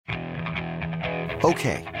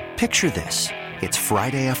Okay, picture this. It's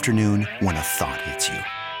Friday afternoon when a thought hits you.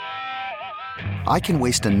 I can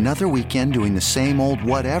waste another weekend doing the same old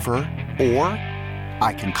whatever, or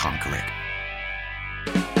I can conquer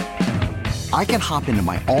it. I can hop into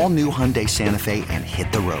my all-new Hyundai Santa Fe and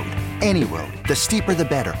hit the road. Any road. The steeper, the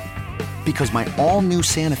better. Because my all-new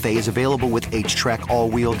Santa Fe is available with H-Track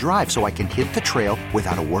all-wheel drive, so I can hit the trail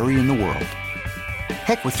without a worry in the world.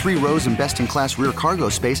 Heck, with 3 rows and best-in-class rear cargo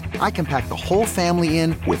space, I can pack the whole family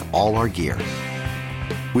in with all our gear.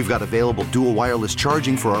 We've got available dual wireless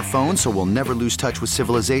charging for our phones, so we'll never lose touch with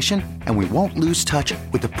civilization, and we won't lose touch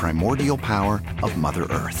with the primordial power of Mother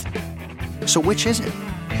Earth. So which is it?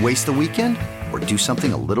 Waste the weekend or do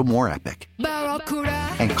something a little more epic?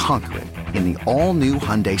 And conquer it in the all-new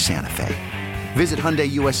Hyundai Santa Fe. Visit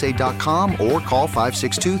HyundaiUSA.com or call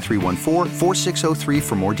 562-314-4603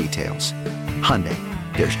 for more details. Hyundai,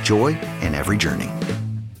 there's joy in every journey.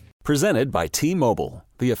 Presented by T-Mobile,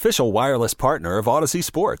 the official wireless partner of Odyssey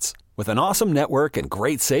Sports. With an awesome network and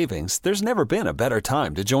great savings, there's never been a better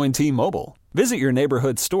time to join T-Mobile. Visit your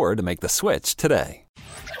neighborhood store to make the switch today.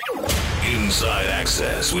 Inside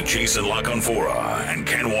Access with Jason LaConfora and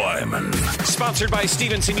Ken Wyman. Sponsored by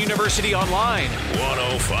Stevenson University Online.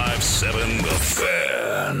 105.7 The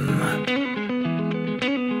Fan.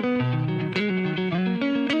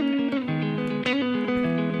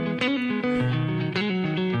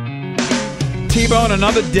 T-Bone,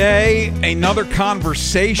 another day, another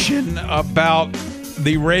conversation about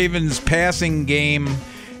the Ravens passing game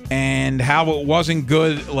and how it wasn't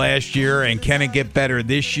good last year and can it get better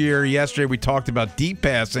this year. Yesterday we talked about deep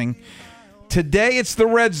passing. Today it's the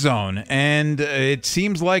red zone, and it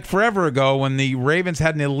seems like forever ago when the Ravens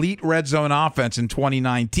had an elite red zone offense in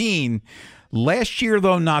 2019. Last year,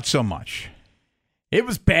 though, not so much. It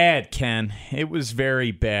was bad, Ken. It was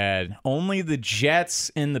very bad. Only the Jets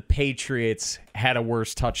and the Patriots had a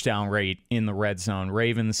worse touchdown rate in the red zone.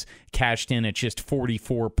 Ravens cashed in at just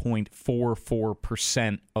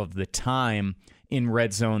 44.44% of the time in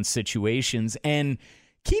red zone situations. And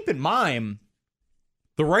keep in mind,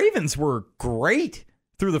 the Ravens were great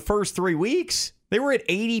through the first 3 weeks. They were at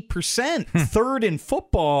 80%, third in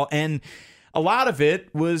football, and a lot of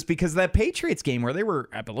it was because of that Patriots game where they were,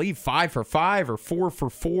 I believe, 5 for 5 or 4 for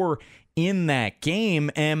 4 in that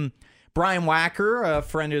game. And Brian Wacker, a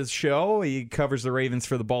friend of the show, he covers the Ravens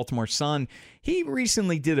for the Baltimore Sun. He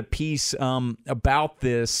recently did a piece about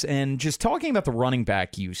this and just talking about the running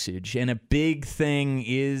back usage. And a big thing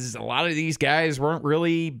is a lot of these guys weren't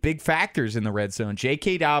really big factors in the red zone.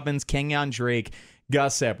 J.K. Dobbins, Kenyon Drake,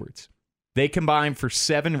 Gus Edwards. They combined for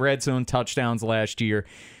 7 red zone touchdowns last year.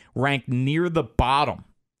 Ranked near the bottom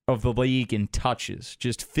of the league in touches,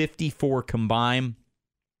 just 54 combined,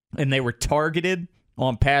 and they were targeted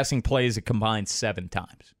on passing plays a combined 7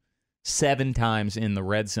 times. 7 times in the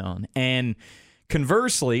red zone. And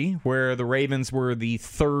conversely, where the Ravens were the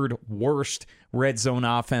 3rd worst red zone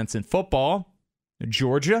offense in football,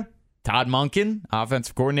 Georgia, Todd Monken,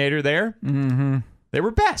 offensive coordinator there, they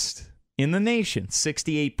were best in the nation.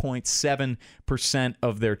 68.7%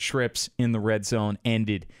 of their trips in the red zone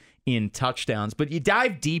ended in touchdowns. But you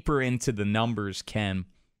dive deeper into the numbers, Ken.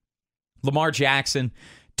 Lamar Jackson,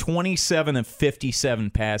 27 of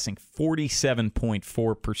 57 passing,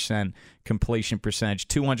 47.4% completion percentage,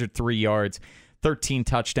 203 yards, 13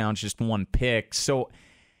 touchdowns, just 1 pick. So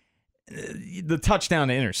the touchdown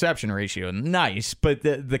to interception ratio, nice, but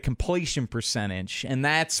the completion percentage, and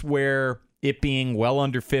that's where it being well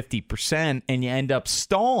under 50%, and you end up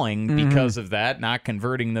stalling because of that, not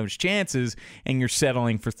converting those chances, and you're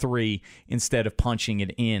settling for 3 instead of punching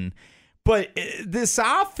it in. But this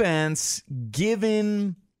offense,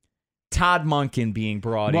 given Todd Monken being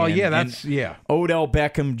brought in, Odell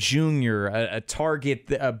Beckham Jr.,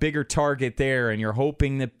 a bigger target there, and you're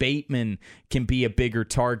hoping that Bateman can be a bigger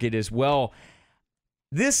target as well.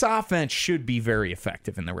 This offense should be very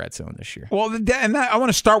effective in the red zone this year. Well, I want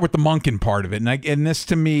to start with the Monken part of it, and this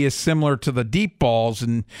to me is similar to the deep balls,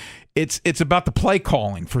 and it's about the play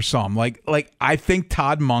calling for some. Like I think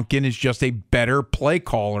Todd Monken is just a better play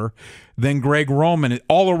caller than Greg Roman,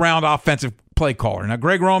 all-around offensive play caller. Now,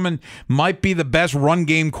 Greg Roman might be the best run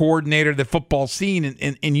game coordinator that football's seen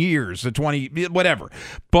in years, the 20 whatever,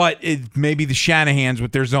 but it may be the Shanahans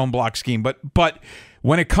with their zone block scheme, but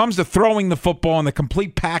when it comes to throwing the football and the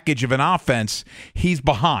complete package of an offense, he's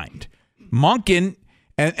behind. Monken,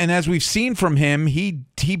 and as we've seen from him, he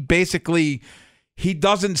basically, he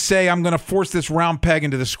doesn't say, I'm going to force this round peg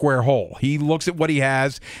into the square hole. He looks at what he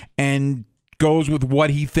has and goes with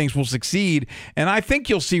what he thinks will succeed. And I think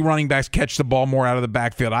you'll see running backs catch the ball more out of the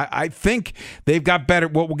backfield. I think they've got better.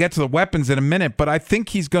 Well, we'll get to the weapons in a minute, but I think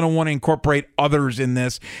he's going to want to incorporate others in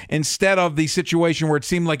this instead of the situation where it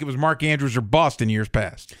seemed like it was Mark Andrews or bust in years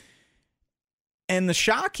past. And the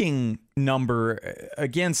shocking number,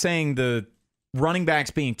 again, saying the running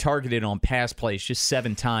backs being targeted on pass plays just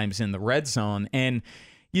 7 times in the red zone. And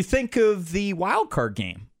you think of the wild card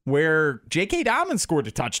game where J.K. Dobbins scored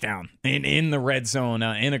a touchdown in the red zone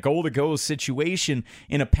in a goal-to-go situation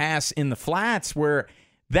in a pass in the flats, where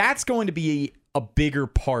that's going to be a bigger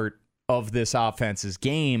part of this offense's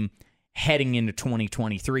game heading into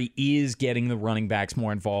 2023 is getting the running backs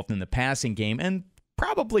more involved in the passing game, and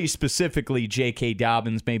probably specifically J.K.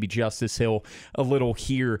 Dobbins, maybe Justice Hill a little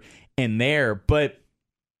here and there. But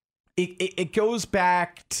it goes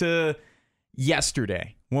back to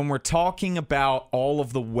yesterday when we're talking about all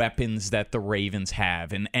of the weapons that the Ravens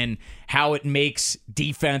have and how it makes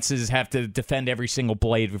defenses have to defend every single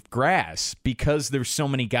blade of grass because there's so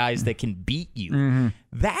many guys that can beat you. Mm-hmm.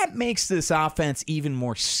 That makes this offense even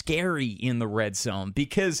more scary in the red zone,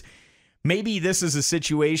 because maybe this is a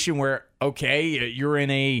situation where, okay, you're in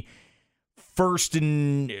a 4th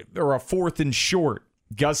and short.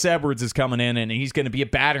 Gus Edwards is coming in, and he's going to be a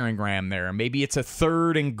battering ram there. Maybe it's a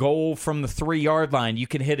 3rd and goal from the 3-yard line. You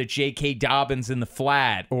can hit a J.K. Dobbins in the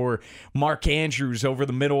flat or Mark Andrews over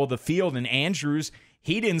the middle of the field. And Andrews,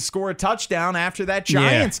 he didn't score a touchdown after that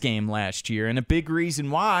Giants game last year. And a big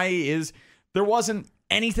reason why is there wasn't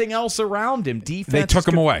anything else around him. They took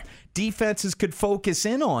him away. Defenses could focus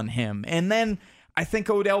in on him. And then I think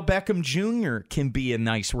Odell Beckham Jr. can be a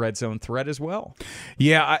nice red zone threat as well.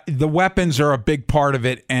 Yeah, the weapons are a big part of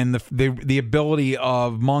it, and the ability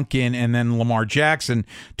of Monken and then Lamar Jackson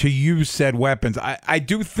to use said weapons. I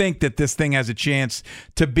do think that this thing has a chance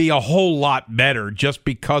to be a whole lot better just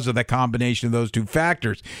because of the combination of those two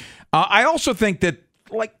factors. I also think that,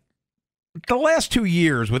 like, the last 2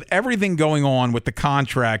 years with everything going on with the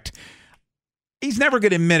contract, he's never going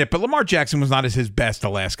to admit it, but Lamar Jackson was not at his best the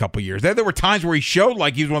last couple of years. There were times where he showed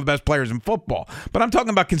like he was one of the best players in football, but I'm talking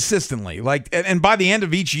about consistently. Like, and by the end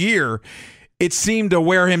of each year, it seemed to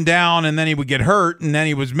wear him down, and then he would get hurt, and then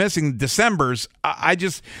he was missing Decembers.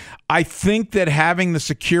 I think that having the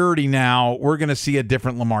security now, we're going to see a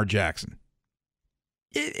different Lamar Jackson.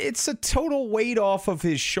 It's a total weight off of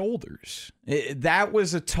his shoulders. That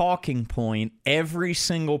was a talking point every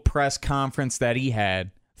single press conference that he had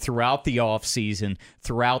throughout the offseason,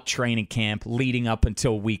 throughout training camp, leading up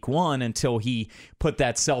until week 1, until he put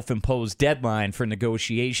that self-imposed deadline for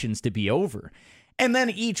negotiations to be over. And then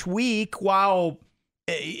each week, while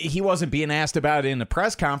he wasn't being asked about it in the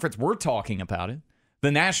press conference, we're talking about it.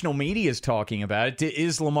 The national media is talking about it.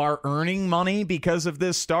 Is Lamar earning money because of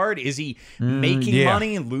this start? Is he making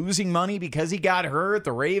money and losing money because he got hurt?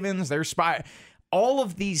 The Ravens, they're all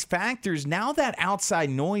of these factors, now that outside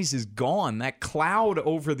noise is gone, that cloud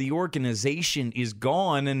over the organization is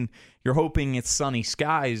gone, and you're hoping it's sunny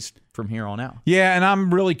skies from here on out. Yeah, and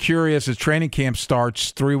I'm really curious as training camp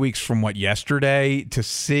starts 3 weeks from yesterday to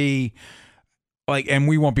see, like, and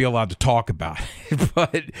we won't be allowed to talk about it,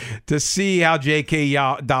 but to see how J.K.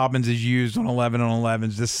 Dobbins is used on 11 on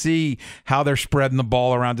 11s, to see how they're spreading the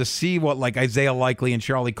ball around, to see what, like, Isaiah Likely and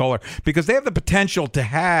Charlie Kohler, because they have the potential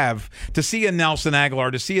to see a Nelson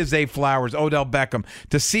Aguilar, to see a Zay Flowers, Odell Beckham,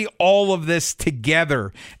 to see all of this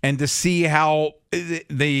together, and to see how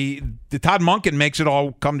the Todd Monken makes it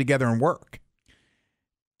all come together and work.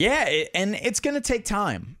 Yeah, and it's going to take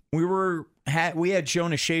time. We had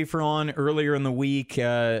Jonah Schaefer on earlier in the week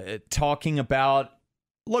talking about,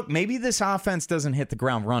 look, maybe this offense doesn't hit the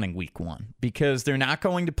ground running week 1 because they're not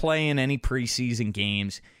going to play in any preseason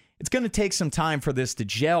games. It's going to take some time for this to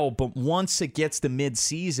gel, but once it gets to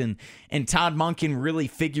midseason and Todd Monken really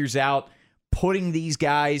figures out putting these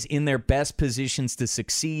guys in their best positions to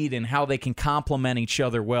succeed and how they can complement each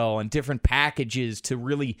other well and different packages to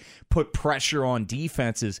really put pressure on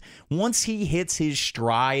defenses. Once he hits his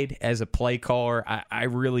stride as a play caller, I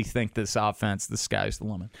really think this offense, the sky's the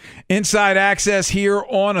limit. Inside access here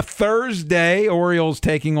on a Thursday. Orioles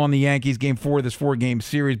taking on the Yankees, game 4 of this 4-game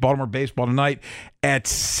series. Baltimore baseball tonight at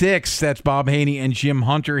 6. That's Bob Haney and Jim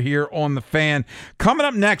Hunter here on The Fan. Coming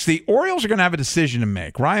up next, the Orioles are going to have a decision to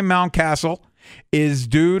make. Ryan Mountcastle is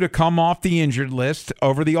due to come off the injured list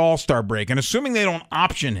over the All-Star break. And assuming they don't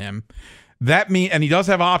option him, and he does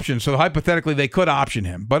have options, so hypothetically they could option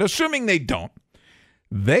him. But assuming they don't,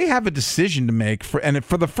 they have a decision to make. And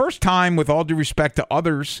for the first time, with all due respect to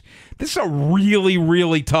others, this is a really,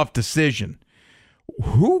 really tough decision.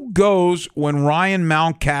 Who goes when Ryan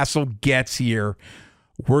Mountcastle gets here?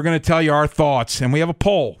 We're going to tell you our thoughts, and we have a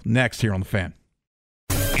poll next here on The Fan.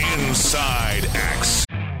 Inside X.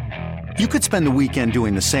 You could spend the weekend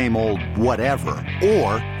doing the same old whatever,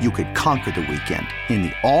 or you could conquer the weekend in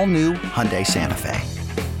the all-new Hyundai Santa Fe.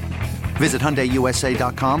 Visit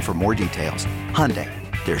HyundaiUSA.com for more details. Hyundai,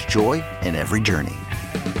 there's joy in every journey.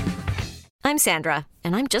 I'm Sandra,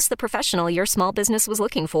 and I'm just the professional your small business was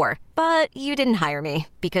looking for. But you didn't hire me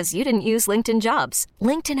because you didn't use LinkedIn Jobs.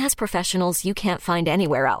 LinkedIn has professionals you can't find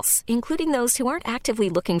anywhere else, including those who aren't actively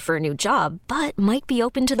looking for a new job, but might be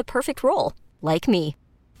open to the perfect role, like me.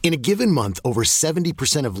 In a given month, over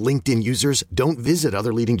 70% of LinkedIn users don't visit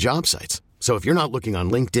other leading job sites. So if you're not looking on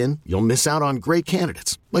LinkedIn, you'll miss out on great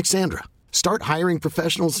candidates like Sandra. Start hiring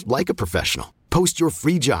professionals like a professional. Post your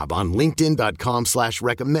free job on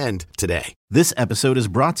linkedin.com/recommend today. This episode is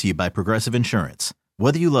brought to you by Progressive Insurance.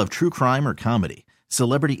 Whether you love true crime or comedy,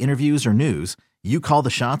 celebrity interviews or news, you call the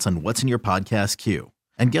shots on what's in your podcast queue.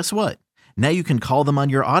 And guess what? Now you can call them on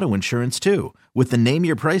your auto insurance too with the Name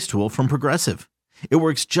Your Price tool from Progressive. It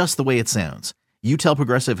works just the way it sounds. You tell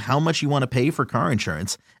Progressive how much you want to pay for car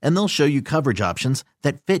insurance, and they'll show you coverage options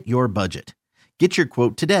that fit your budget. Get your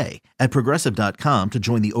quote today at Progressive.com to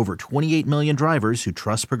join the over 28 million drivers who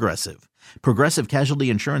trust Progressive. Progressive Casualty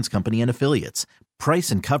Insurance Company and Affiliates. Price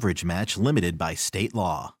and coverage match limited by state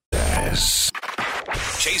law. Yes.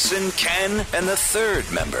 Jason, Ken, and the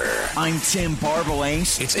third member. I'm Tim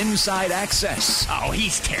Barbalace. It's Inside Access. Oh,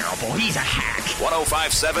 he's terrible. He's a hack.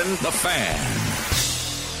 105.7 The Fan.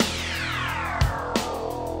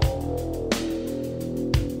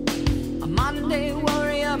 A Monday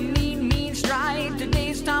warrior, mean stride.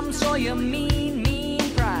 Today's Tom Sawyer, mean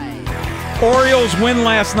pride. Orioles win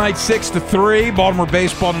last night 6-3. Baltimore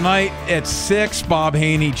baseball tonight at 6. Bob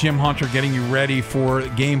Haney, Jim Hunter getting you ready for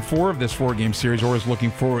Game 4 of this 4-game series. Orioles looking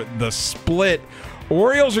for the split.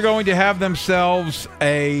 Orioles are going to have themselves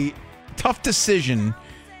a tough decision,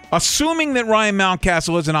 assuming that Ryan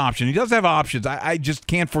Mountcastle is an option. He does have options. I just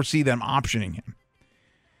can't foresee them optioning him.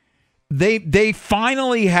 They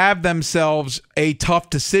finally have themselves a tough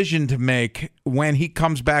decision to make when he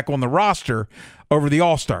comes back on the roster over the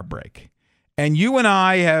All-Star break. And you and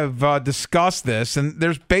I have discussed this, and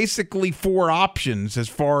there's basically 4 options as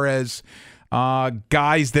far as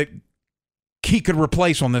guys that he could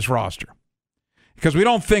replace on this roster. Because we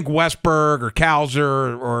don't think Westberg or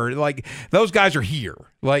Cowser or like those guys are here.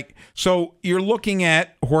 Like, so you're looking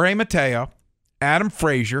at Jorge Mateo, Adam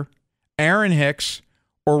Frazier, Aaron Hicks,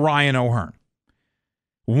 or Ryan O'Hearn.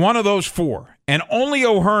 One of those 4. And only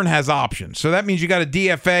O'Hearn has options. So that means you got a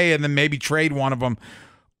DFA and then maybe trade one of them.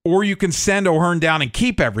 Or you can send O'Hearn down and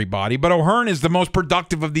keep everybody. But O'Hearn is the most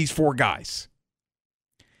productive of these 4 guys.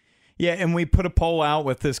 Yeah, and we put a poll out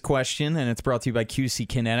with this question, and it's brought to you by QC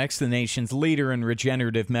Kinetics, the nation's leader in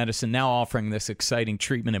regenerative medicine, now offering this exciting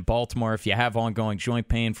treatment in Baltimore. If you have ongoing joint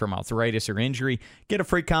pain from arthritis or injury, get a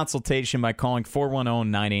free consultation by calling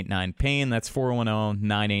 410-989-PAIN. That's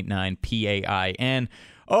 410-989-PAIN.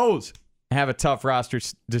 O's have a tough roster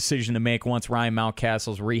decision to make once Ryan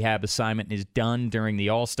Mountcastle's rehab assignment is done during the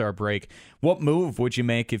All-Star break. What move would you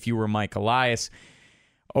make if you were Mike Elias?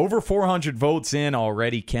 Over 400 votes in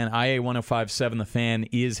already, Ken. IA1057 The Fan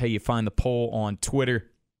is how you find the poll on Twitter.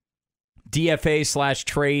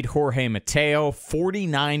 DFA/trade Jorge Mateo,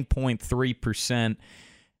 49.3%.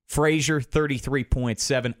 Frazier,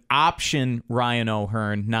 33.7%. Option Ryan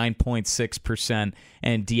O'Hearn, 9.6%.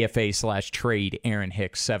 And DFA/trade Aaron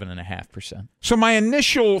Hicks, 7.5%. So my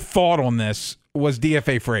initial thought on this was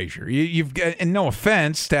DFA Frazier. You've got, and no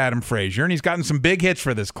offense to Adam Frazier, and he's gotten some big hits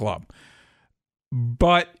for this club.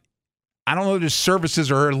 But I don't know that his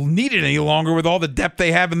services are needed any longer with all the depth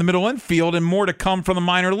they have in the middle infield and more to come from the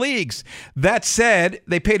minor leagues. That said,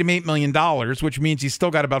 they paid him $8 million, which means he's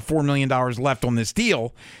still got about $4 million left on this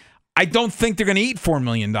deal. I don't think they're going to eat $4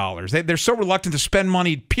 million. They're so reluctant to spend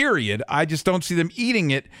money, period. I just don't see them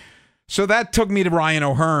eating it. So that took me to Ryan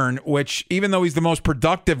O'Hearn, which even though he's the most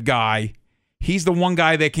productive guy, he's the one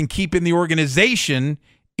guy that can keep in the organization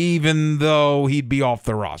even though he'd be off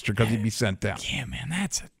the roster because he'd be sent down. Yeah, man,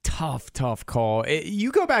 that's a tough call.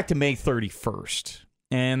 You go back to May 31st,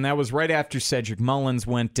 and that was right after Cedric Mullins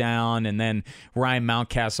went down, and then Ryan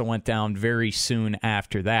Mountcastle went down very soon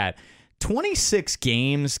after that. 26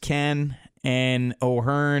 games, Ken, and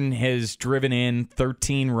O'Hearn has driven in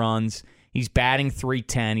 13 runs. He's batting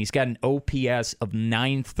 .310. He's got an OPS of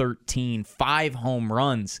 .913, 5 home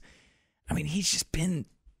runs. I mean, he's just been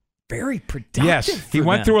very productive. Yes, he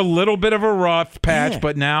went through a little bit of a rough patch,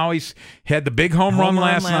 but now he had the big home run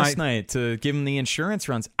last night to give him the insurance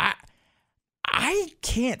runs. I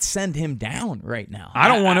can't send him down right now. I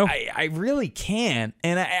don't want to. I really can't.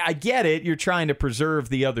 And I get it. You're trying to preserve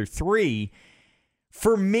the other three.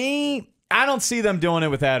 For me, I don't see them doing it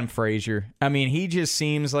with Adam Frazier. I mean, he just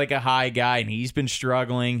seems like a high guy, and he's been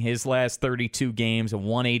struggling. His last 32 games, a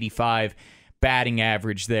 185 batting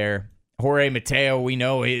average there. Jorge Mateo, we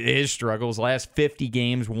know his struggles. Last 50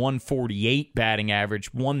 games, 148 batting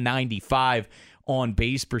average, 195 on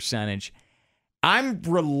base percentage. I'm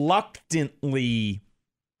reluctantly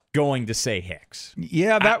going to say Hicks.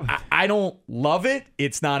 Yeah, I don't love it.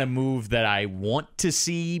 It's not a move that I want to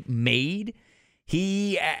see made.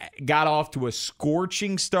 He got off to a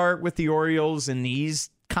scorching start with the Orioles, and he's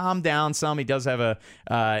calmed down some. He does have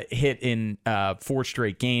a hit in 4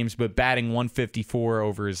 straight games, but batting 154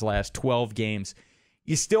 over his last 12 games.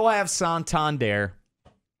 You still have Santander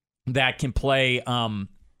that can play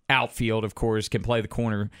outfield, of course, can play the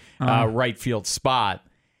corner right field spot.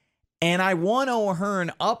 And I want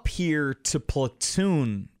O'Hearn up here to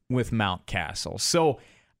platoon with Mountcastle. So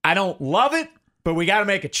I don't love it, but we got to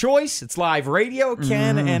make a choice. It's live radio,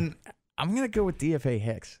 Ken, and I'm going to go with DFA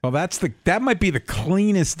Hicks. Well, that might be the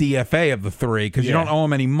cleanest DFA of the three because you don't owe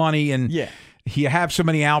him any money, and you have so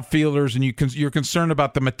many outfielders, and you're concerned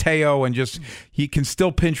about the Mateo, and just he can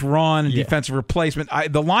still pinch run and defensive replacement.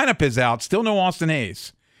 The lineup is out. Still no Austin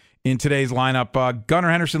Hayes in today's lineup.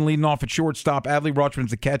 Gunnar Henderson leading off at shortstop. Adley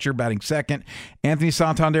Rutschman's the catcher, batting second. Anthony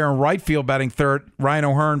Santander in right field, batting third. Ryan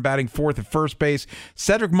O'Hearn batting fourth at first base.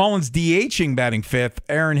 Cedric Mullins DHing, batting fifth.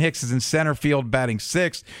 Aaron Hicks is in center field, batting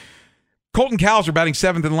sixth. Colton Cowser batting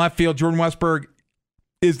seventh in left field. Jordan Westberg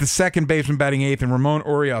is the second baseman, batting eighth. And Ramon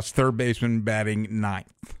Urias, third baseman, batting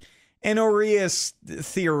ninth. And Urias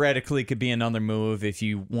theoretically could be another move if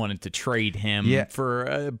you wanted to trade him for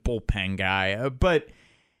a bullpen guy. But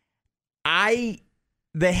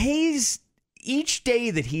the Hayes, each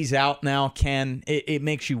day that he's out now, Ken, it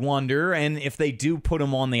makes you wonder. And if they do put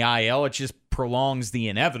him on the IL, it just prolongs the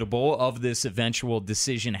inevitable of this eventual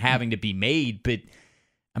decision having to be made. But,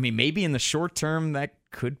 I mean, maybe in the short term, that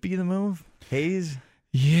could be the move. Hayes?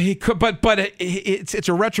 Yeah, he could, but it's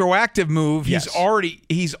a retroactive move. Yes.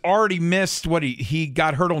 He's already missed what he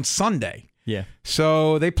got hurt on Sunday. Yeah.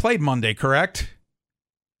 So they played Monday, correct?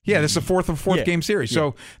 Yeah, this is a fourth game series.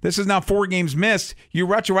 So this is now 4 games missed. You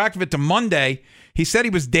retroactive it to Monday. He said he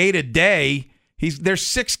was day to day. There's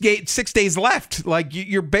 6 days left. Like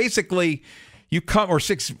you're basically or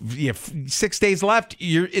 6 days left.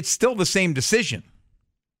 It's still the same decision.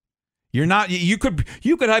 You're not. You could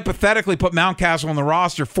hypothetically put Mountcastle on the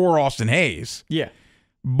roster for Austin Hayes. Yeah,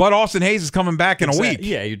 but Austin Hayes is coming back in a week.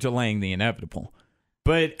 Yeah, you're delaying the inevitable.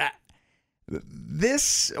 But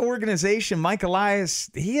this organization, Mike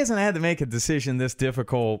Elias, he hasn't had to make a decision this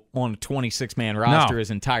difficult on a 26-man roster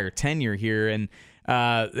his entire tenure here. And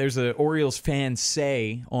there's an Orioles fan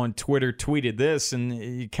on Twitter tweeted this, and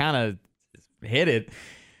you kind of hit it.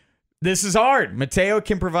 This is hard. Mateo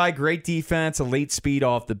can provide great defense, a late speed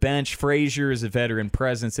off the bench. Frazier is a veteran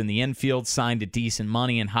presence in the infield, signed at decent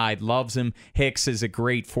money, and Hyde loves him. Hicks is a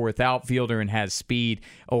great fourth outfielder and has speed.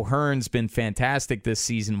 O'Hearn's been fantastic this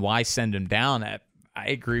season. Why send him down? I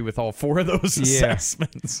agree with all 4 of those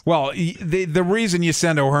assessments. Well, the reason you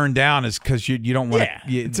send O'Hearn down is because you don't want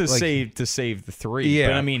to save the 3. Yeah.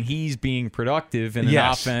 But I mean, he's being productive in an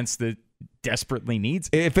offense that desperately needs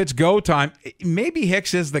it. If it's go time, maybe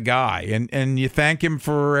Hicks is the guy, and you thank him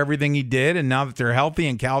for everything he did. And now that they're healthy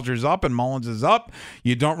and Cowser's up and Mullins is up,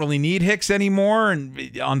 you don't really need Hicks anymore.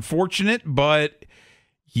 And unfortunate, but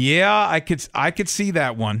I could see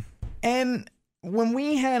that one. And when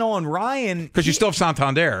we had on Ryan, because you still have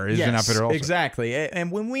Santander, is an outfitter also. Exactly.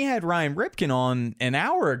 And when we had Ryan Ripken on an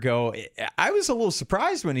hour ago, I was a little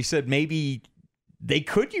surprised when he said maybe they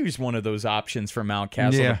could use one of those options for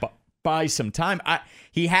Mountcastle to buy some time.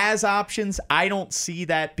 He has options. I don't see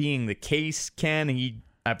that being the case, Ken.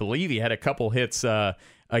 I believe he had a couple hits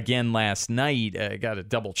again last night. Got to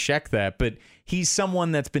double check that. But he's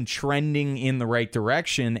someone that's been trending in the right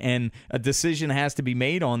direction, and a decision has to be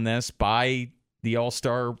made on this by the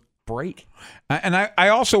All-Star break. And I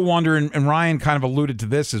also wonder, and Ryan kind of alluded to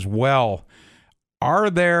this as well, are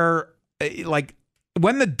there, like,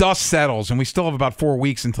 when the dust settles, and we still have about 4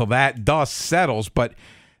 weeks until that dust settles, but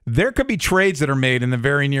there could be trades that are made in the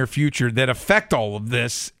very near future that affect all of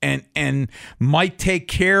this and might take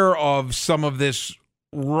care of some of this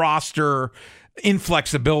roster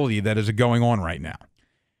inflexibility that is going on right now.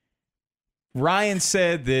 Ryan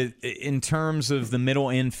said that in terms of the middle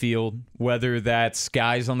infield, whether that's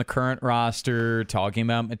guys on the current roster, talking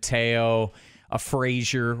about Mateo, a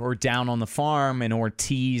Frazier, or down on the farm, an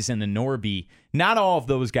Ortiz and a Norby, not all of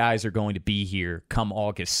those guys are going to be here come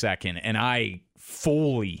August 2nd. And I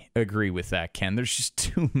fully agree with that, Ken. There's just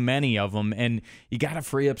too many of them, and you got to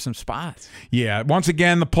free up some spots. Yeah. Once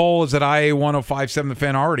again, the poll is at IA1057 The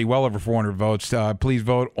Fan, already well over 400 votes. Please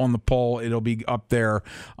vote on the poll. It'll be up there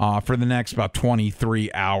for the next about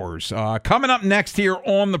 23 hours. Coming up next here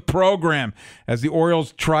on the program, as the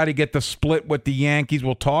Orioles try to get the split with the Yankees,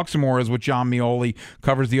 we'll talk some more as with Jon Meoli,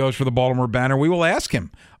 covers the O's for the Baltimore Banner. We will ask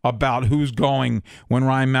him about who's going when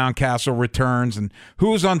Ryan Mountcastle returns and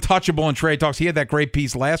who's untouchable in trade talks. He had that great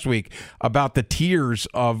piece last week about the tiers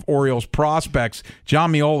of Orioles prospects.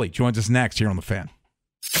 Jon Meoli joins us next here on The Fan.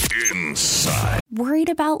 Inside. Worried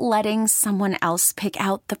about letting someone else pick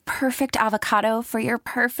out the perfect avocado for your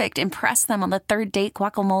perfect impress them on the third date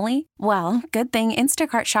guacamole? Well, good thing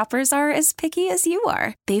Instacart shoppers are as picky as you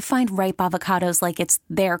are. They find ripe avocados like it's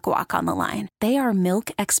their guac on the line. They are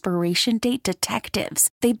milk expiration date detectives.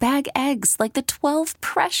 They bag eggs like the 12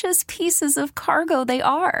 precious pieces of cargo they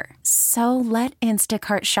are. So let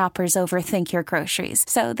Instacart shoppers overthink your groceries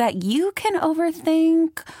so that you can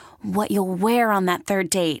overthink what you'll wear on that third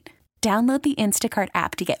date. Download the Instacart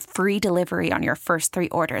app to get free delivery on your first 3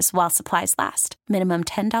 orders while supplies last. Minimum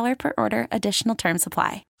 $10 per order. Additional terms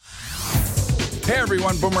apply. Hey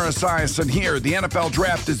everyone, Boomer Esiason here. The NFL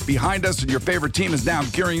draft is behind us and your favorite team is now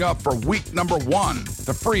gearing up for week number 1.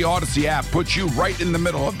 The free Odyssey app puts you right in the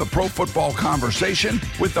middle of the pro football conversation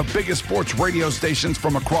with the biggest sports radio stations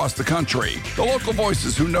from across the country. The local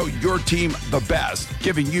voices who know your team the best,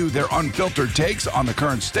 giving you their unfiltered takes on the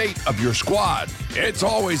current state of your squad. It's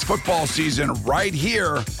always football season right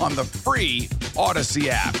here on the free Odyssey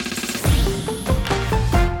app.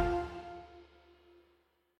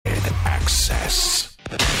 Access.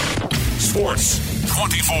 Sports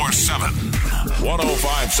 24/7.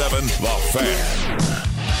 105.7 The Fan.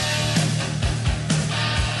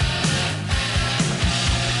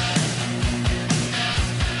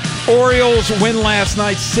 Orioles win last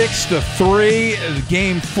night 6-3.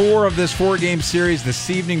 Game 4 of this 4-game series this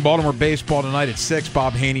evening. Baltimore baseball tonight at 6.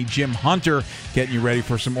 Bob Haney, Jim Hunter getting you ready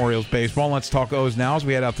for some Orioles baseball. And let's talk O's now as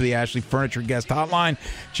we head out to the Ashley Furniture guest hotline.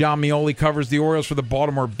 Jon Meoli covers the Orioles for the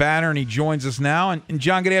Baltimore Banner, and he joins us now. And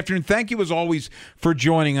John, good afternoon. Thank you as always for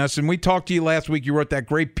joining us. And we talked to you last week. You wrote that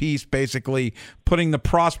great piece basically putting the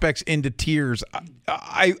prospects into tiers.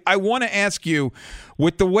 I want to ask you,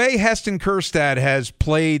 with the way Heston Kjerstad has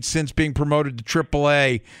played since being promoted to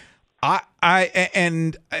AAA,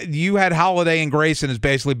 and you had Holiday and Grayson as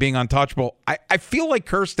basically being untouchable. I feel like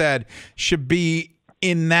Kjerstad should be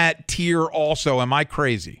in that tier also. Am I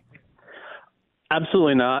crazy?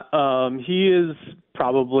 Absolutely not. He is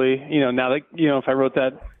probably, now that, if I wrote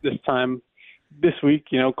that this week,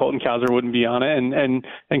 Colton Cowser wouldn't be on it, and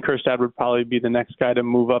Kjerstad would probably be the next guy to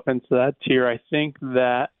move up into that tier. I think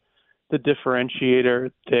that the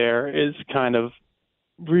differentiator there is kind of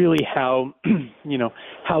really how,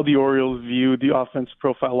 how the Orioles view the offensive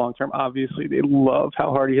profile long term. Obviously, they love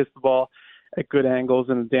how hard he hits the ball at good angles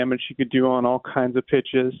and the damage he could do on all kinds of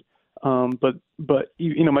pitches. But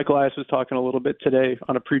Michael Elias was talking a little bit today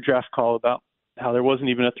on a pre-draft call about how there wasn't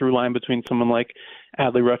even a through line between someone like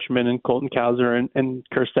Adley Rutschman and Colton Cowser and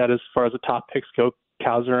Kjerstad as far as the top picks go.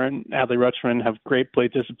 Cowser and Adley Rutschman have great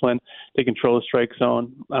plate discipline. They control the strike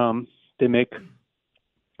zone. They make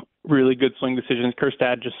really good swing decisions.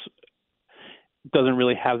 Kjerstad just doesn't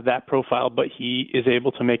really have that profile, but he is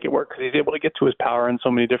able to make it work because he's able to get to his power in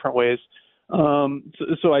so many different ways.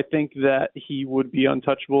 So I think that he would be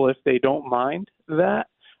untouchable if they don't mind that.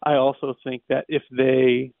 I also think that if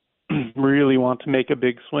they really want to make a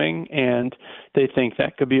big swing and they think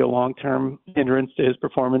that could be a long-term hindrance to his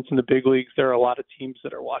performance in the big leagues, there are a lot of teams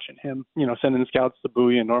that are watching him, sending scouts to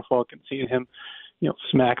Bowie and Norfolk and seeing him,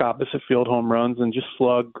 smack opposite field home runs and just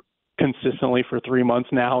slug consistently for 3 months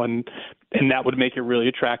now. And that would make it really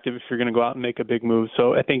attractive if you're going to go out and make a big move.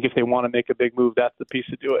 So I think if they want to make a big move, that's the piece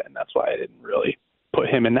to do it. And that's why I didn't really put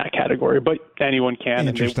him in that category, but anyone can,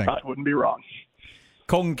 and they probably wouldn't be wrong.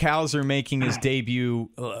 Colton Cowser making his debut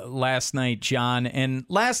last night, John, and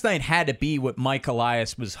last night had to be what Mike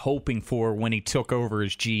Elias was hoping for when he took over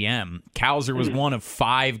as GM. Cowser was one of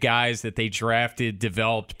 5 guys that they drafted,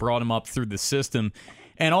 developed, brought him up through the system,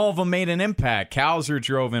 and all of them made an impact. Cowser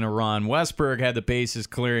drove in a run. Westberg had the bases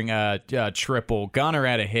clearing triple. Gunnar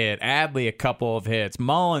had a hit. Adley a couple of hits.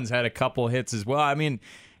 Mullins had a couple of hits as well. I mean,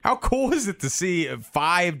 how cool is it to see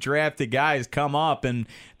 5 drafted guys come up, and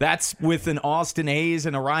that's with an Austin Hayes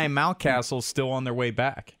and a Ryan Mountcastle still on their way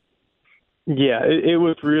back? Yeah, it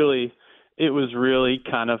was really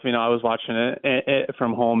kind of, I was watching it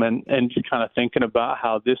from home and just kind of thinking about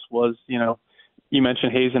how this was, you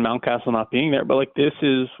mentioned Hayes and Mountcastle not being there, but this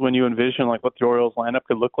is when you envision what the Orioles lineup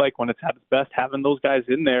could look like when it's at its best, having those guys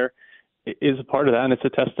in there is a part of that, and it's a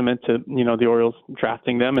testament to the Orioles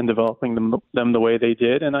drafting them and developing them the way they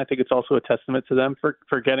did. And I think it's also a testament to them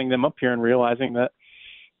for getting them up here and realizing that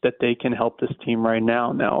they can help this team right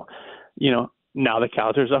now. Now, now the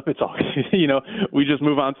Cowser's up. It's all we just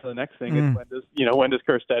move on to the next thing. It's when does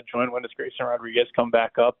Kjerstad join? When does Grayson Rodriguez come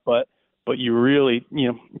back up? But you really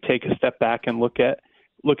take a step back and look at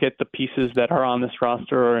the pieces that are on this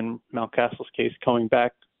roster, or in Mountcastle's case, coming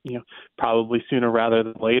back probably sooner rather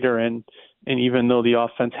than later. And even though the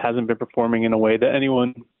offense hasn't been performing in a way that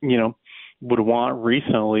anyone, would want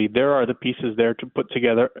recently, there are the pieces there to put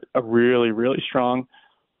together a really, really strong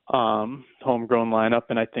homegrown lineup.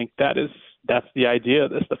 And I think that's the idea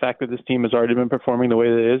of this, the fact that this team has already been performing the way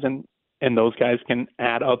that it is, and those guys can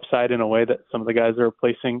add upside in a way that some of the guys they're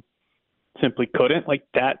replacing simply couldn't. Like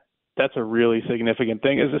that's a really significant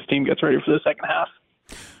thing as this team gets ready for the second half.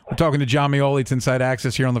 We're talking to Jon Meoli. It's Inside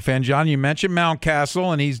Access here on The Fan. John, you mentioned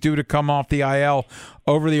Mountcastle, and he's due to come off the IL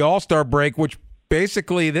over the All-Star break, which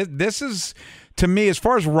basically this is, to me, as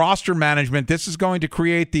far as roster management, this is going to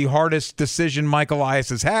create the hardest decision Mike Elias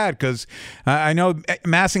has had, because I know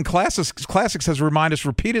Masson Classics has reminded us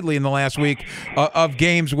repeatedly in the last week of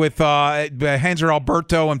games with Hanser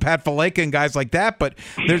Alberto and Pat Valaika and guys like that, but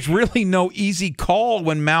there's really no easy call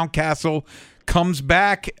when Mountcastle comes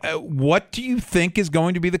back. What do you think is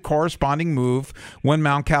going to be the corresponding move when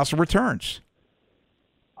Mountcastle returns?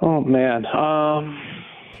 Oh, man.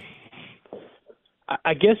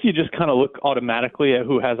 I guess you just kind of look automatically at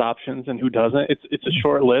who has options and who doesn't. It's a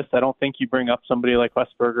short list. I don't think you bring up somebody like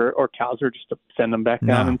Westberger or Cowser just to send them back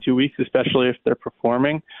down in 2 weeks, especially if they're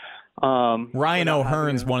performing. Ryan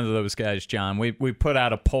O'Hearn's one of those guys, John. We put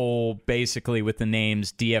out a poll basically with the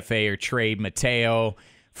names DFA or trade Mateo,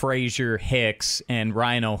 Frazier, Hicks, and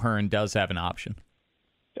Ryan O'Hearn does have an option.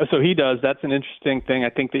 So he does. That's an interesting thing. I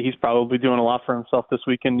think that he's probably doing a lot for himself this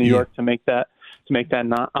week in New York to make that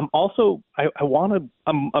not. I'm also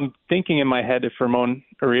I'm thinking in my head, if Ramon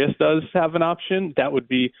Urias does have an option, that would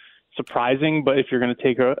be surprising. But if you're going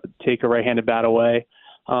to take a right-handed bat away,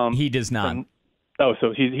 he does not.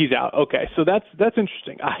 So he's out. Okay, so that's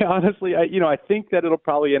interesting. I honestly, I think that it'll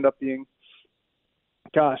probably end up being,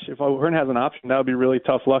 gosh, if O'Hearn has an option, that would be really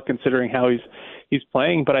tough luck considering how he's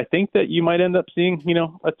playing. But I think that you might end up seeing,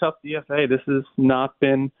 a tough DFA. This has not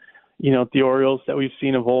been, the Orioles that we've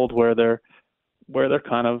seen of old, where they're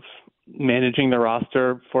kind of managing the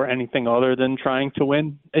roster for anything other than trying to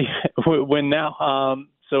win now.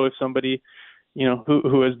 So if somebody,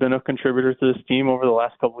 who has been a contributor to this team over the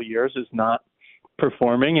last couple of years is not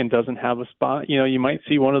performing and doesn't have a spot, you might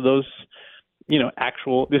see one of those,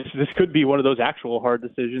 this could be one of those actual hard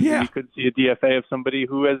decisions. Yeah. You could see a DFA of somebody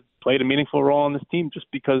who has played a meaningful role on this team just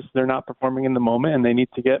because they're not performing in the moment and they need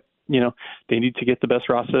to get, the best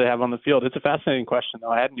roster they have on the field. It's a fascinating question,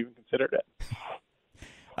 though. I hadn't even considered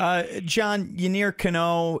it. John, Yennier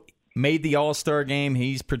Cano made the All-Star game.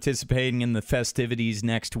 He's participating in the festivities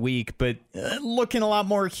next week, but looking a lot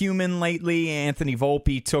more human lately. Anthony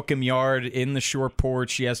Volpe took him yard in the short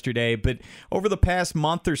porch yesterday, but over the past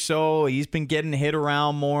month or so, he's been getting hit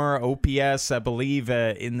around more. OPS, I believe,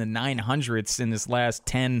 in the 900s in his last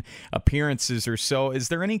 10 appearances or so. Is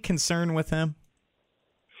there any concern with him?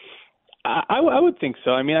 I would think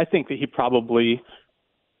so. I mean, I think that he probably,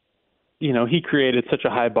 he created such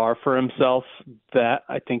a high bar for himself that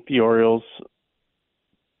I think the Orioles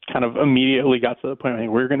kind of immediately got to the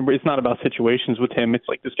point where it's not about situations with him. It's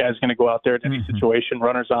like this guy's going to go out there in any situation,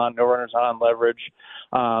 runners on, no runners on, leverage,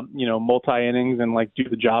 multi innings, and do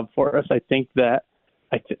the job for us. I think that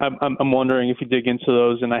I'm wondering if you dig into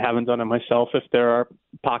those, and I haven't done it myself, if there are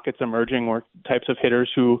pockets emerging or types of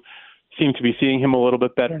hitters who seem to be seeing him a little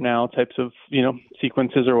bit better now, types of,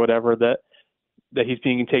 sequences or whatever that he's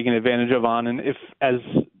being taken advantage of on. And if as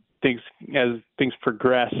things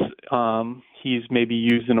progress, he's maybe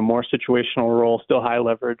used in a more situational role, still high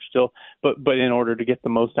leverage, but in order to get the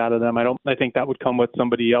most out of them, I think that would come with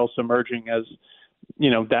somebody else emerging as,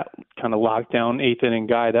 that kind of lockdown eighth inning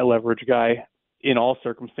guy, that leverage guy in all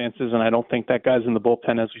circumstances. And I don't think that guy's in the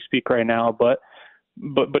bullpen as we speak right now, but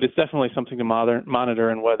it's definitely something to monitor,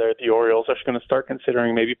 and whether the Orioles are going to start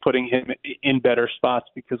considering maybe putting him in better spots,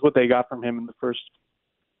 because what they got from him in the first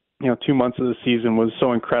 2 months of the season was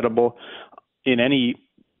so incredible in any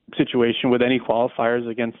situation with any qualifiers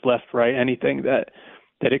against left, right, anything, that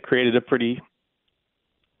it created a pretty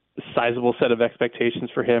sizable set of expectations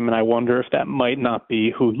for him. And I wonder if that might not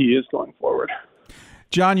be who he is going forward.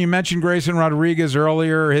 John, you mentioned Grayson Rodriguez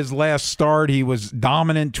earlier. His last start, he was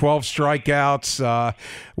dominant, 12 strikeouts.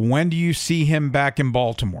 When do you see him back in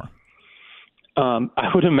Baltimore? I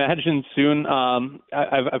would imagine soon.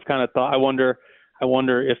 I've kind of thought, I wonder I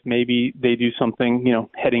wonder if maybe they do something,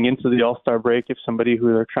 heading into the All-Star break, if somebody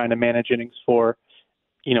who they're trying to manage innings for,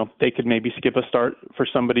 they could maybe skip a start for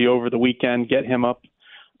somebody over the weekend, get him up,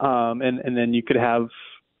 and then you could have.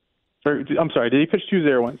 I'm sorry, did he pitch Tuesday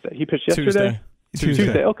or Wednesday? He pitched yesterday.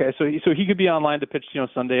 Tuesday. Okay, so he could be online to pitch,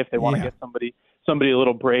 Sunday if they want to get somebody a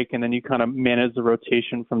little break, and then you kind of manage the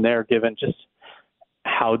rotation from there, given just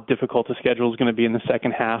how difficult the schedule is going to be in the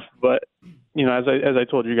second half. But as I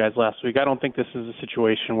told you guys last week, I don't think this is a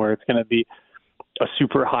situation where it's going to be a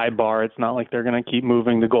super high bar. It's not like they're going to keep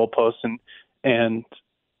moving the goalposts and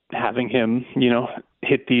having him,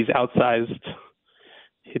 hit these outsized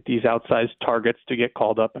targets to get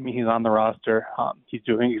called up. I mean, he's on the roster. He's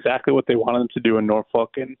doing exactly what they wanted him to do in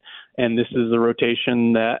Norfolk, and this is a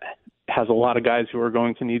rotation that has a lot of guys who are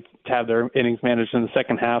going to need to have their innings managed in the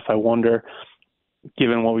second half. I wonder,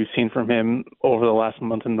 given what we've seen from him over the last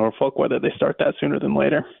month in Norfolk, whether they start that sooner than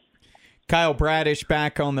later. Kyle Bradish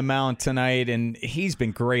back on the mound tonight, and he's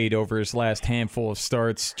been great over his last handful of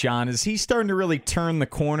starts. John, is he starting to really turn the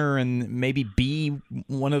corner and maybe be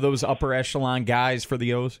one of those upper echelon guys for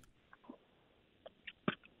the O's?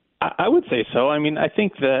 I would say so. I mean, I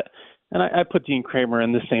think that, and I put Dean Kramer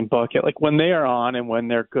in the same bucket. Like, when they are on and when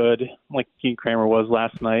they're good, like Dean Kramer was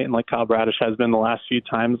last night and like Kyle Bradish has been the last few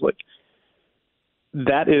times, like,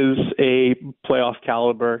 that is a playoff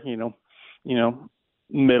caliber,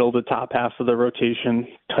 middle to top half of the rotation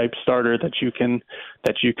type starter that you can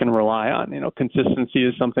rely on. Consistency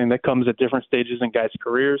is something that comes at different stages in guys'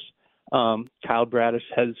 careers. Kyle Bradish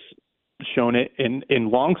has shown it in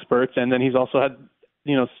long spurts, and then he's also had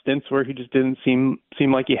stints where he just didn't seem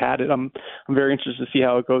like he had it. I'm very interested to see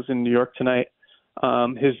how it goes in New York tonight.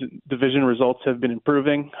 His division results have been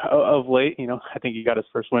improving of late. I think he got his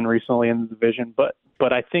first win recently in the division, but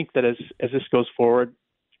I think that as this goes forward,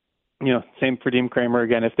 same for Dean Kramer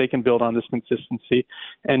again, if they can build on this consistency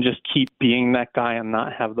and just keep being that guy and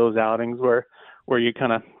not have those outings where you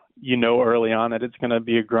kind of, early on that it's going to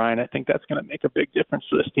be a grind, I think that's going to make a big difference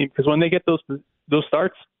for this team, because when they get those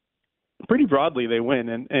starts, pretty broadly they win,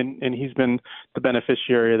 and he's been the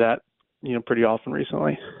beneficiary of that pretty often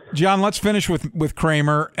recently. John, let's finish with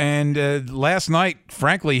Kramer. And last night,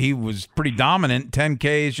 frankly, he was pretty dominant. 10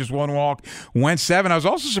 Ks, just one walk, went 7. I was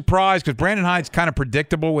also surprised because Brandon Hyde's kind of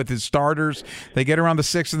predictable with his starters. They get around the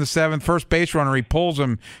 6th and the 7th. First base runner, he pulls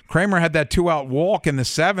him. Kramer had that 2-out walk in the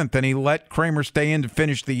 7th, and he let Kramer stay in to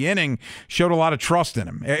finish the inning. Showed a lot of trust in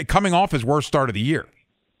him, coming off his worst start of the year.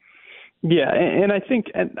 Yeah, and I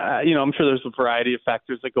think, I'm sure there's a variety of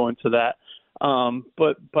factors that go into that.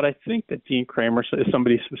 But I think that Dean Kramer is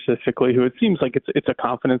somebody specifically who it seems like it's a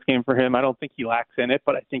confidence game for him. I don't think he lacks in it,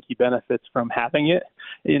 but I think he benefits from having it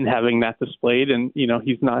and having that displayed. And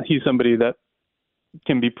he's somebody that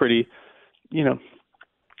can be pretty, he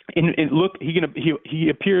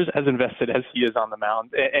appears as invested as he is on the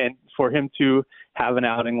mound, and for him to have an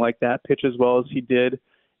outing like that, pitch as well as he did,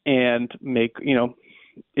 and make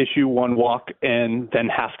issue one walk and then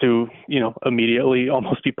have to, immediately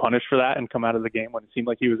almost be punished for that and come out of the game when it seemed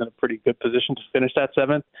like he was in a pretty good position to finish that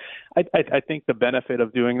 7th. I think the benefit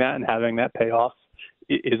of doing that and having that payoff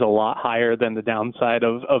is a lot higher than the downside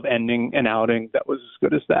of ending an outing that was as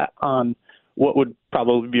good as that on what would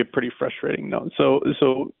probably be a pretty frustrating note. So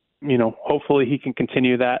hopefully he can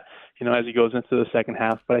continue that, as he goes into the second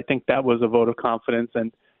half. But I think that was a vote of confidence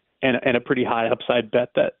and a pretty high upside bet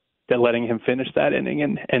that letting him finish that inning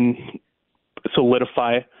and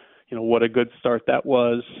solidify, what a good start that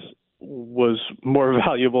was more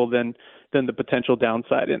valuable than the potential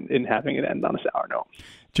downside in having it end on a sour note.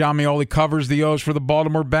 Jon Meoli covers the O's for the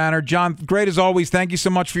Baltimore Banner. John, great as always. Thank you so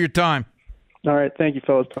much for your time. All right. Thank you,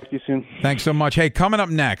 fellas. Talk to you soon. Thanks so much. Hey, coming up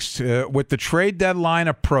next, with the trade deadline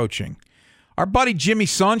approaching, our buddy Jimmy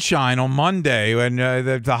Sunshine on Monday, and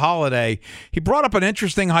the holiday, he brought up an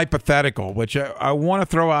interesting hypothetical, which I want to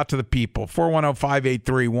throw out to the people.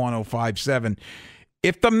 410-583-1057.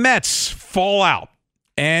 If the Mets fall out,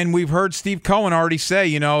 and we've heard Steve Cohen already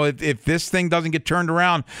say, if this thing doesn't get turned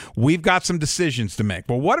around, we've got some decisions to make.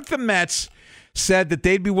 Well, what if the Mets said that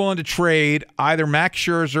they'd be willing to trade either Max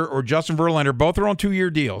Scherzer or Justin Verlander, both are on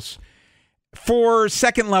 2-year deals, for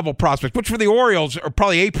second-level prospects, which for the Orioles are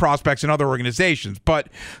probably 8 prospects in other organizations, but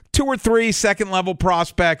 2 or 3 second-level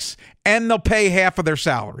prospects, and they'll pay half of their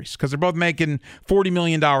salaries because they're both making $40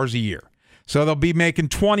 million a year. So they'll be making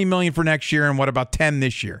 $20 million for next year and about 10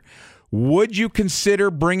 this year. Would you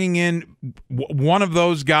consider bringing in one of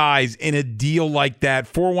those guys in a deal like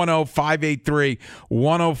that?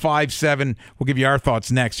 410-583-1057. We'll give you our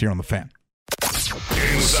thoughts next here on The Fan.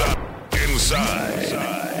 Inside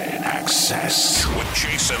Access with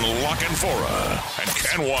Jason Lockenfora and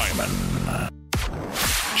Ken Wyman.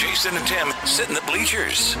 Jason and Tim sit in the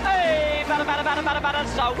bleachers. Hey, bada,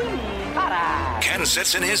 sawing, bada. Ken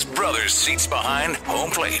sits in his brother's seats behind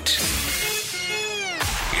home plate.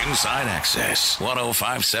 Inside Access,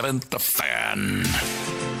 105.7 The Fan.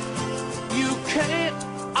 You can't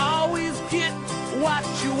always get what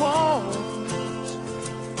you want.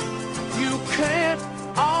 You can't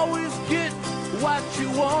always get what you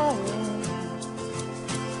want.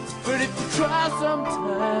 But if you try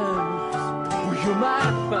sometimes, well, you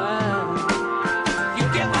might find you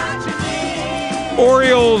get what you need.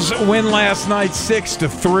 Orioles win last night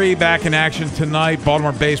 6-3. Back in action tonight.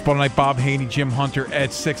 Baltimore baseball tonight. Bob Haney, Jim Hunter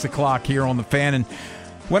at 6 o'clock here on The Fan. And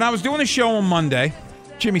when I was doing the show on Monday,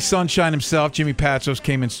 Jimmy Sunshine himself, Jimmy Patsos,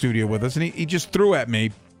 came in studio with us, and he just threw at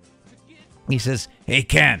me. He says, "Hey,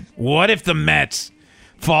 Ken, what if the Mets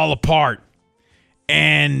fall apart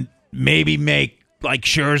and maybe make like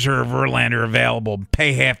Scherzer or Verlander available,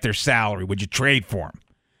 pay half their salary? Would you trade for him?"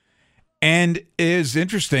 And it is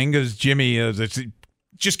interesting because Jimmy it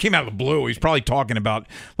just came out of the blue. He's probably talking about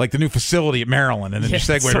like the new facility at Maryland, and then just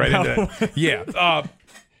segued right into it. Yeah,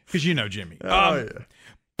 because you know Jimmy. Yeah.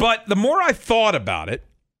 But the more I thought about it,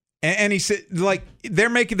 and he said, like,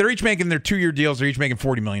 they're each making their 2-year deals. They're each making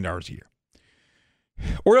 $40 million a year.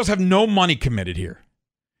 Orioles have no money committed here.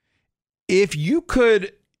 If you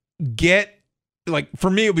could get, like,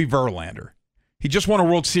 for me, it would be Verlander. He just won a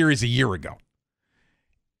World Series a year ago.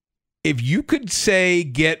 If you could, say,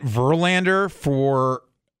 get Verlander for,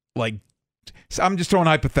 like, I'm just throwing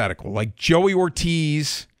hypothetical, like Joey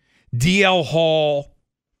Ortiz, DL Hall,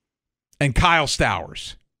 and Kyle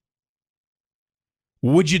Stowers,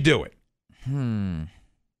 would you do it? I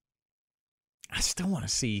still want to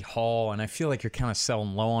see Hall, and I feel like you're kind of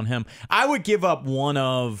selling low on him. I would give up one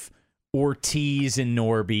of Ortiz and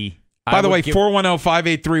Norby. By the way,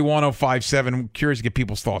 410-583-1057. Curious to get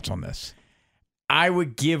people's thoughts on this. I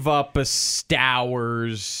would give up a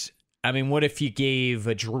Stowers. I mean, what if you gave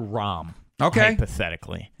a Drew Rom? Okay.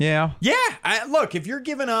 Hypothetically. Yeah. Yeah. Look, if you're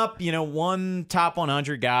giving up, one top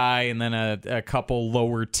 100 guy and then a couple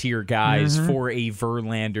lower tier guys for a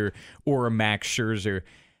Verlander or a Max Scherzer,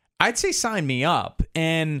 I'd say sign me up.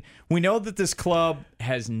 And we know that this club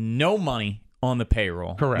has no money on the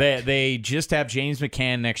payroll. Correct. They just have James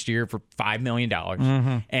McCann next year for $5 million.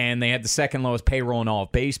 And they had the second lowest payroll in all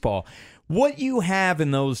of baseball. What you have in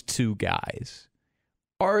those two guys,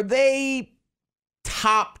 are they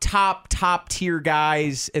top tier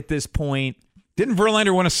guys at this point? Didn't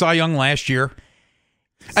Verlander win a Cy Young last year?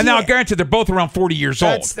 And now, granted, they're both around 40 years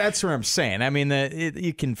old. That's what I'm saying. I mean,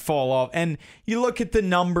 you can fall off. And you look at the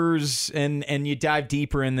numbers and you dive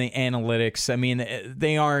deeper in the analytics. I mean,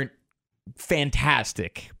 they aren't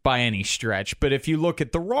fantastic by any stretch. But if you look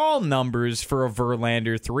at the raw numbers for a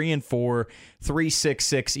Verlander, 3-4,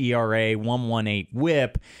 3.66 ERA, 1.18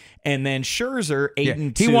 WHIP, and then Scherzer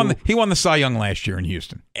 8-2. He won the Cy Young last year in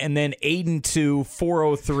Houston. And then 8-2,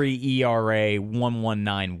 4.03 ERA,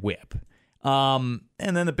 1.19 WHIP. And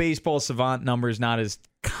then the baseball savant number is not as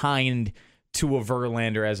kind to a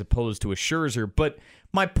Verlander as opposed to a Scherzer. But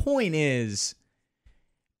my point is,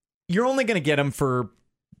 you're only going to get him for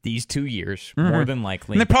these 2 years, more than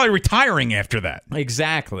likely. And they're probably retiring after that.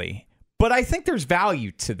 Exactly. But I think there's value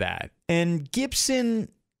to that. And Gibson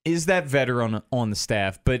is that veteran on the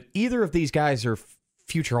staff, but either of these guys are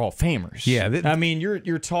future Hall of Famers. Yeah. I mean,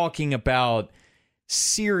 you're talking about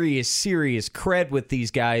serious cred with these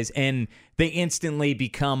guys, and they instantly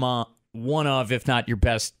become one of, if not your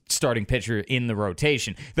best starting pitcher in the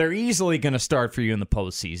rotation. They're easily going to start for you in the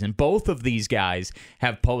postseason. Both of these guys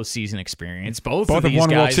have postseason experience. Both of these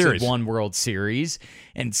guys have won World Series.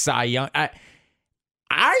 And Cy Young,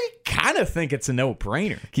 I kind of think it's a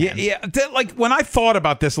no-brainer. Ken. Yeah. Like, when I thought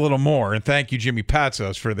about this a little more, and thank you, Jimmy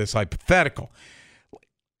Patsos, for this hypothetical,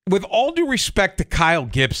 with all due respect to Kyle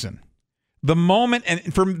Gibson, the moment,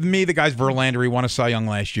 and for me, the guy's Verlander, he won a Cy Young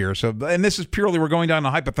last year. So, and this is purely, we're going down a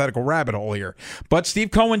hypothetical rabbit hole here. But Steve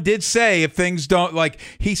Cohen did say, if things don't, like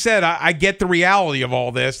he said, I get the reality of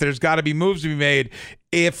all this. There's got to be moves to be made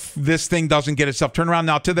if this thing doesn't get itself turned around.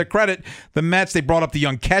 Now, to their credit, the Mets, they brought up the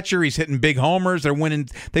young catcher. He's hitting big homers. They're winning.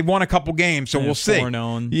 They've won a couple games, so we'll see.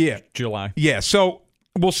 4-0 in July. Yeah, so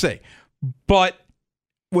we'll see. But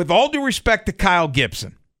with all due respect to Kyle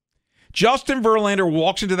Gibson, Justin Verlander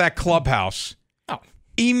walks into that clubhouse,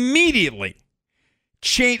 immediately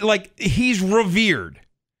change, like he's revered.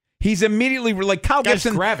 He's immediately like Kyle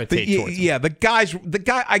Gibson. Gravitate towards him. Yeah, the guy.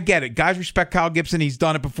 I get it. Guys respect Kyle Gibson. He's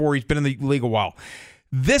done it before. He's been in the league a while.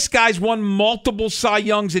 This guy's won multiple Cy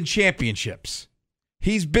Youngs and championships.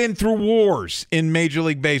 He's been through wars in Major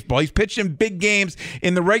League Baseball. He's pitched in big games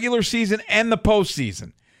in the regular season and the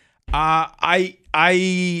postseason. I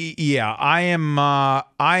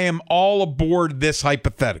am all aboard this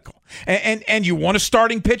hypothetical. And you want a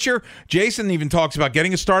starting pitcher? Jason even talks about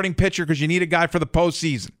getting a starting pitcher because you need a guy for the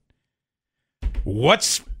postseason.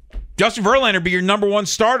 What's Justin Verlander be your number one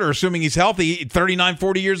starter, assuming he's healthy, 39,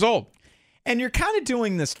 40 years old? And you're kind of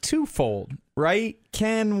doing this twofold, right,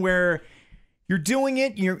 Ken, where you're doing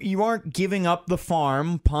it, you aren't giving up the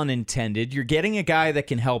farm, pun intended. You're getting a guy that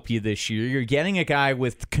can help you this year. You're getting a guy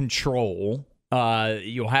with control.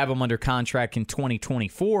 You'll have him under contract in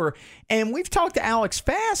 2024. And we've talked to Alex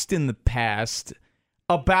Fast in the past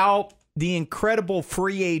about the incredible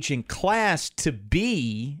free agent class to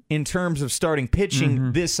be in terms of starting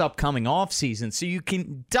pitching this upcoming offseason. So you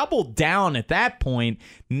can double down at that point,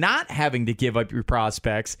 not having to give up your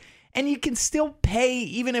prospects. And you can still pay,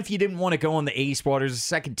 even if you didn't want to go on the ace waters, the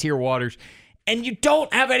second-tier waters, and you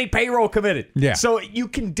don't have any payroll committed. Yeah. So you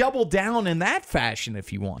can double down in that fashion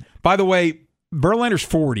if you want. By the way, Verlander's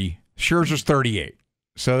 40, Scherzer's 38.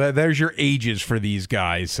 So there's your ages for these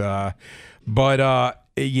guys. But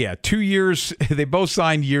 2 years. They both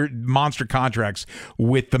signed monster contracts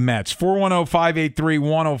with the Mets.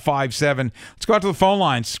 410-583-1057. Let's go out to the phone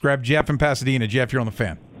lines. Grab Jeff in Pasadena. Jeff, you're on the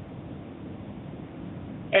Fan.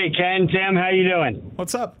 Hey, Ken, Tim, how you doing?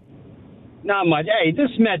 What's up? Not much. Hey,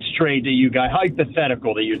 this Mets trade that you got,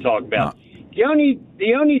 hypothetical that you talk about. The only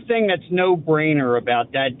thing that's no-brainer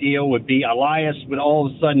about that deal would be Elias would all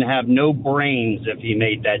of a sudden have no brains if he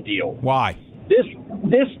made that deal. Why? This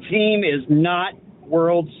team is not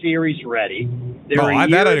World Series ready. That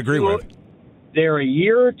I'd agree with. They're a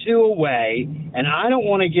year or two away, and I don't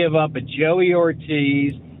want to give up a Joey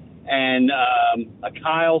Ortiz and a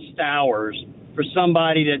Kyle Stowers for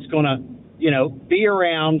somebody that's going to, be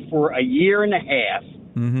around for a year and a half,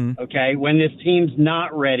 okay, when this team's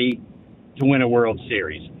not ready to win a World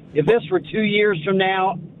Series. If this were 2 years from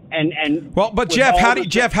now, but Jeff, how do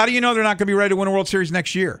you know they're not going to be ready to win a World Series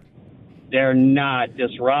next year? They're not.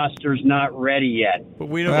 This roster's not ready yet. But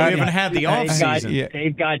we haven't had the offseason.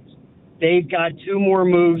 They've got two more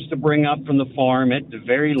moves to bring up from the farm at the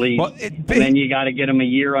very least, and then you got to get them a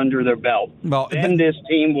year under their belt. Then this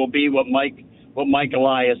team will be what Mike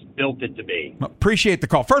Elias built it to be. Appreciate the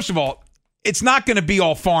call. First of all, it's not going to be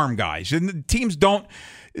all farm guys, and the teams don't.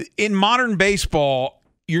 In modern baseball,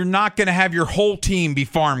 you're not going to have your whole team be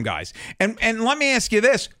farm guys. And let me ask you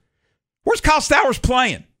this: where's Kyle Stowers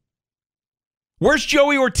playing? Where's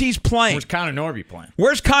Joey Ortiz playing? Where's Connor Norby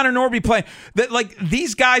playing?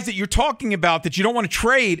 These guys that you're talking about that you don't want to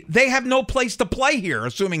trade, they have no place to play here,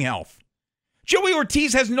 assuming health. Joey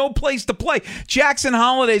Ortiz has no place to play. Jackson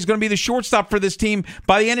Holliday is going to be the shortstop for this team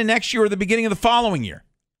by the end of next year or the beginning of the following year.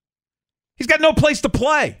 He's got no place to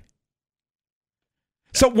play.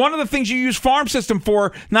 So one of the things you use farm system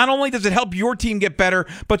for, not only does it help your team get better,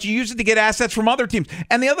 but you use it to get assets from other teams.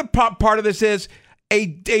 And the other part of this is a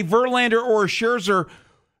Verlander or a Scherzer,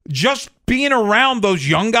 just being around those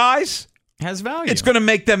young guys has value. It's going to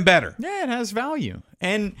make them better. Yeah, it has value.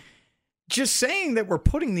 And just saying that we're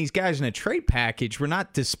putting these guys in a trade package, we're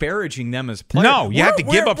not disparaging them as players. No, you have to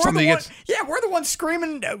give up something. We're the ones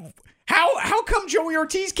screaming, how come Joey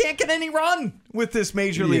Ortiz can't get any run with this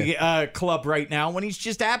Major League club right now when he's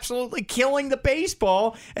just absolutely killing the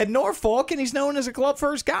baseball at Norfolk and he's known as a club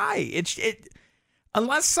first guy?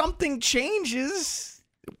 Unless something changes,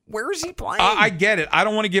 where is he playing? I get it. I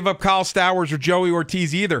don't want to give up Kyle Stowers or Joey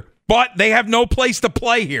Ortiz either, but they have no place to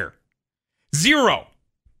play here. Zero.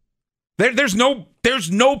 There's no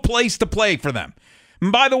place to play for them.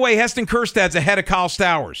 And by the way, Heston Kjerstad's ahead of Kyle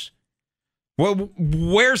Stowers. Well,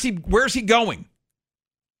 where's he going?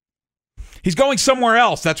 He's going somewhere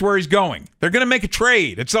else. That's where he's going. They're going to make a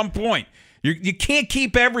trade at some point. You can't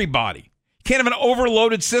keep everybody. You can't have an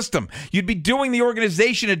overloaded system. You'd be doing the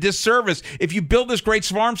organization a disservice if you build this great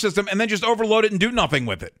farm system and then just overload it and do nothing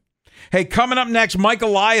with it. Hey, coming up next, Mike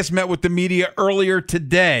Elias met with the media earlier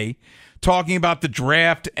today talking about the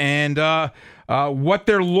draft and what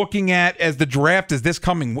they're looking at as the draft is this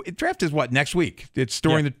coming. Draft is what, next week? It's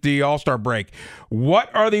during the All-Star break. What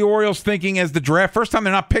are the Orioles thinking as the draft? First time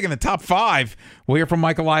they're not picking the top five. We'll hear from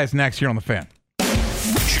Mike Elias next here on The Fan.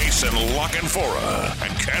 Jason Lockenfora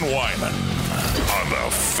and Ken Wyman on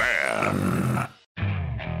The Fan.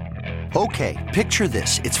 Okay, picture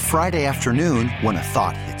this. It's Friday afternoon when a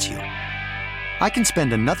thought hits you. I can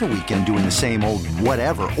spend another weekend doing the same old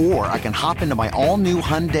whatever, or I can hop into my all-new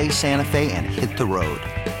Hyundai Santa Fe and hit the road.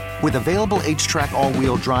 With available H-Track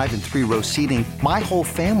all-wheel drive and 3-row seating, my whole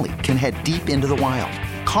family can head deep into the wild.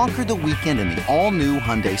 Conquer the weekend in the all-new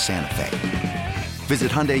Hyundai Santa Fe. Visit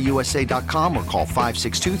HyundaiUSA.com or call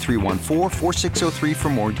 562-314-4603 for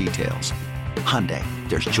more details. Hyundai,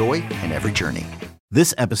 there's joy in every journey.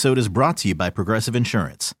 This episode is brought to you by Progressive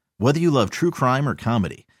Insurance. Whether you love true crime or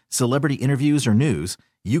comedy, celebrity interviews or news,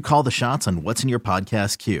 you call the shots on what's in your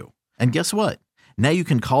podcast queue. And guess what? Now you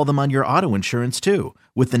can call them on your auto insurance too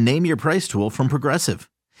with the Name Your Price tool from Progressive.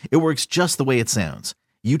 It works just the way it sounds.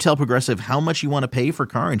 You tell Progressive how much you want to pay for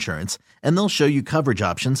car insurance, and they'll show you coverage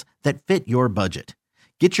options that fit your budget.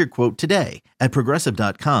 Get your quote today at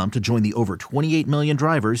Progressive.com to join the over 28 million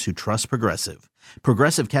drivers who trust Progressive.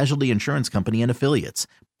 Progressive Casualty Insurance Company and Affiliates.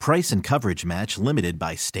 Price and coverage match limited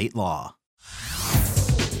by state law.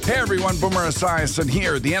 Hey everyone, Boomer Esiason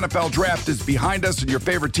here. The NFL Draft is behind us and your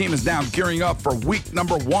favorite team is now gearing up for week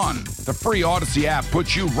number 1. The free Odyssey app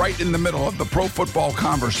puts you right in the middle of the pro football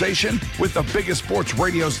conversation with the biggest sports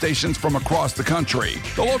radio stations from across the country.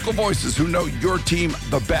 The local voices who know your team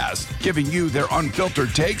the best, giving you their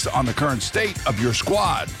unfiltered takes on the current state of your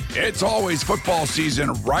squad. It's always football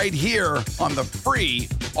season right here on the free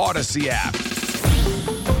Odyssey app.